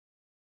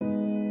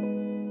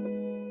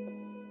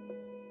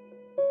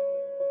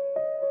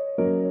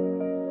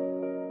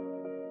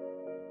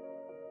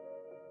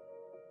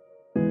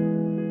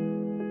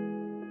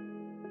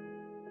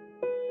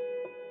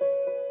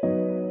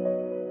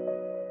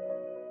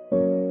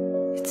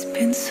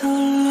been so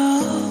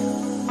long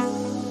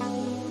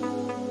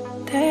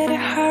that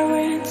I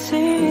haven't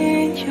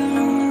seen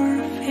your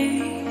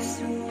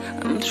face.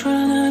 I'm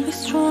trying to be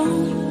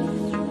strong,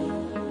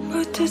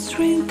 but the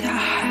strength I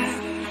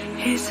have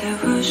is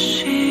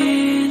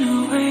washing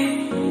away.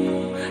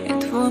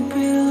 It won't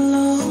be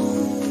long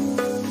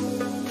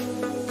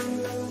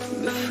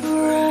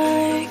before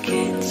I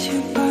get you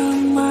by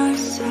my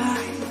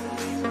side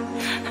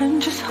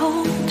and just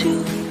hold you,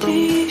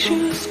 tease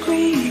you,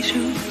 squeeze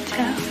you,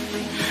 tell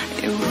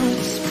it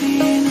would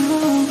spin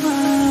on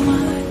my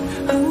mind.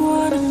 I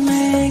wanna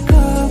make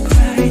up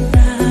right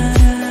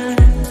now.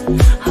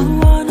 I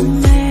wanna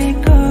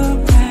make up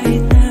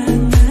right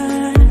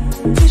now.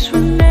 Wish we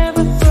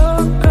never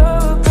broke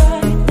up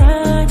right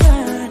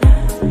now.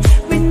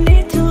 We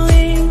need to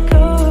link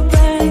up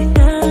right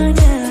now.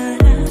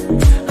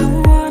 I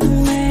wanna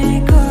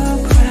make up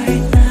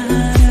right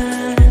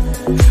now.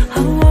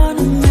 I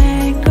wanna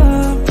make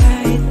up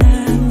right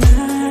now.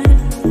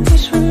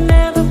 Wish we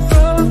never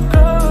broke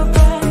up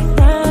right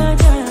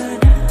now.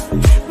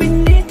 We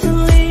need to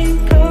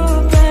link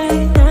up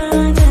right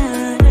now.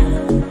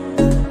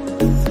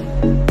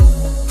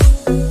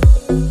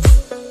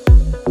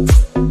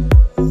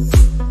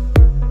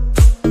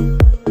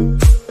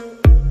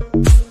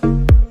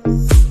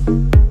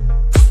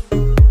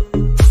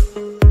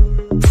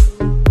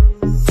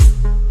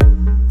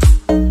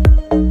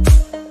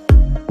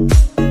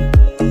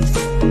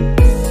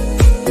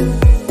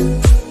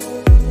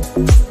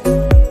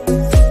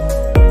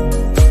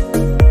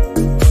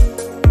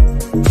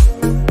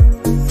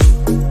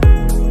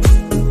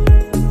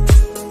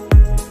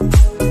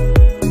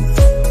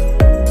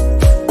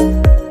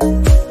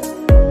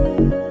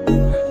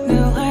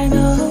 Now I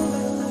know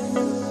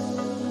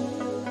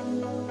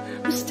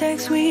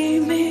mistakes we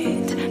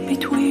made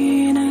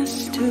between us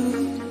two,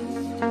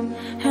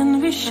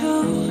 and we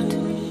showed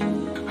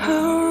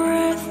our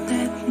wrath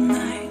that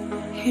night.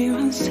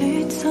 Even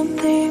said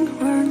something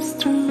was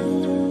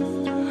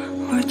true.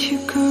 What you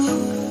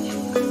could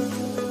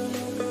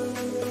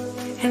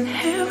and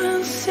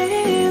haven't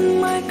seen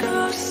my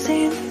ghost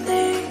in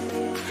there.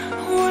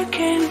 What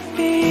can it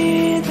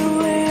be the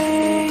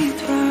way it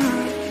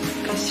was?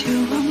 'Cause you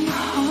are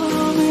my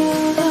homie,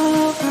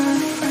 lover,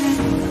 friend.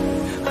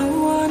 I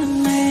wanna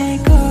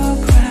make up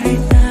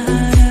right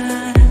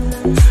now.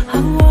 I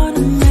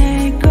wanna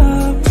make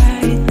up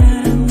right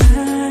now.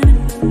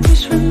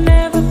 Wish we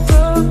never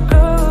broke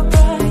up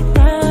right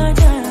now.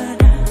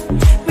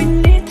 We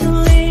need to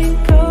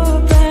link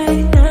up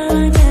right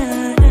now.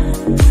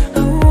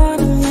 I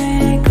wanna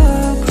make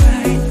up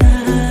right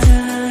now.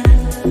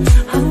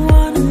 I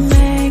wanna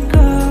make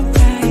up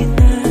right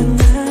now.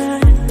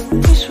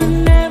 Wish we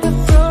never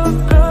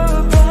broke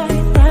up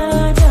right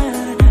now.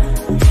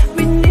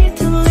 We need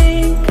to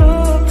link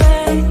up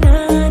right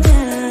now.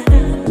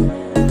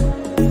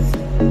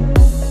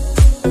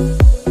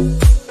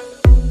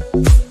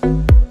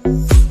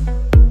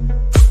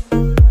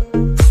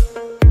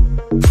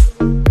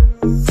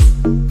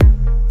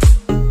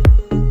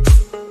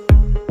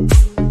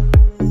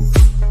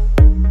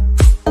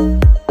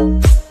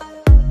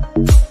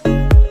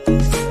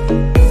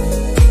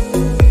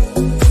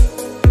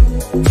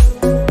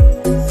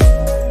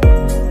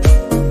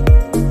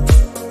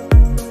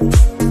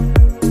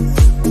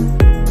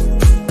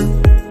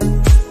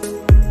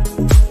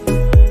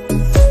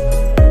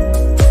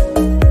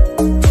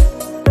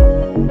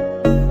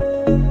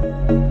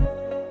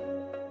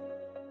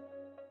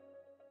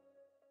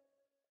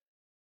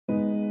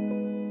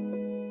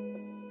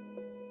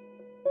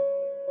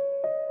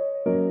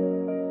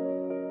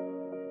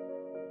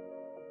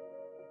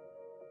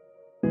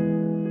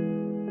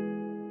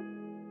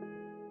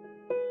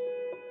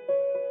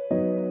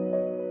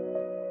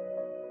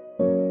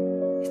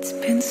 It's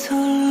been so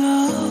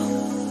long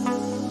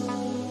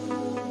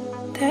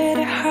that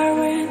I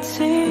haven't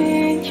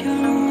seen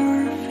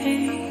your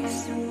face.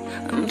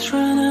 I'm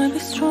trying to be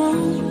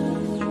strong,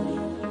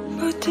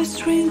 but the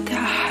strength I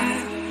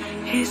have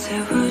is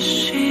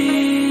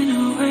washing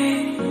away.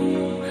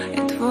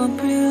 It won't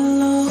be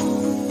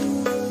long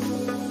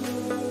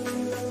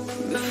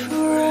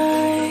before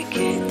I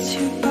get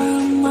you by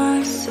my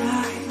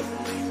side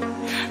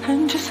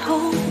and just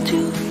hold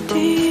you,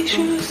 tease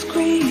you,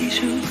 squeeze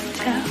you,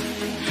 tell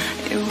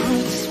it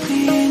would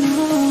spin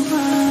on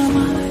my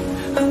mind.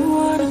 I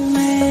wanna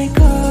make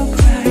up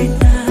right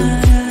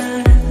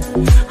now.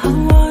 I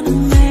wanna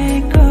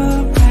make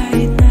up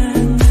right now.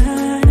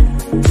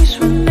 Wish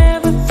we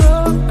never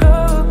broke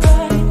up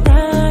right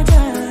now.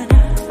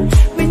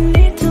 We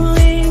need to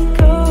link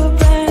up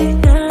right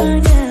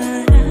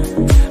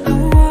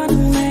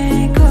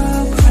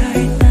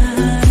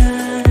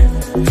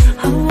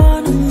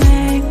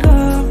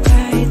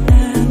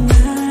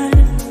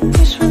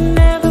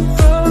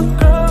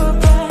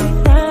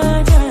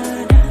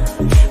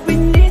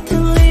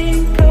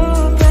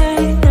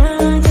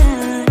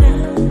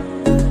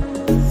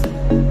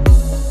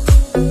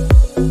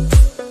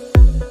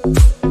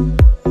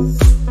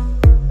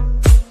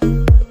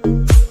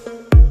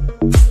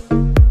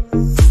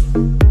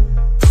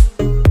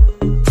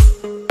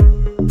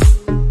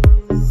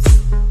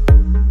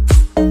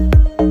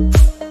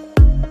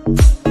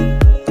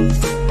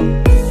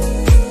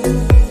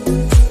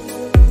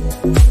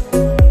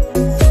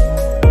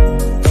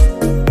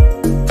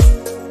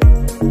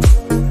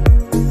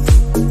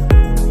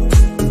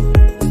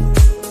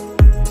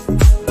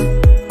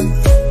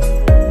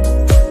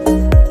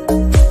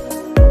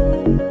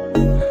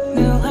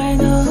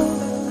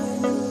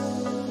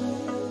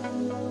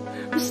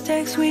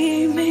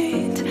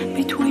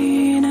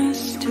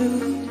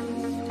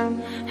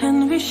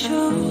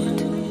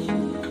showed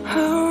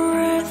her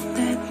breath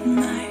that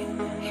night.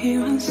 He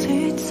once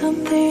said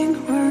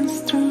something right.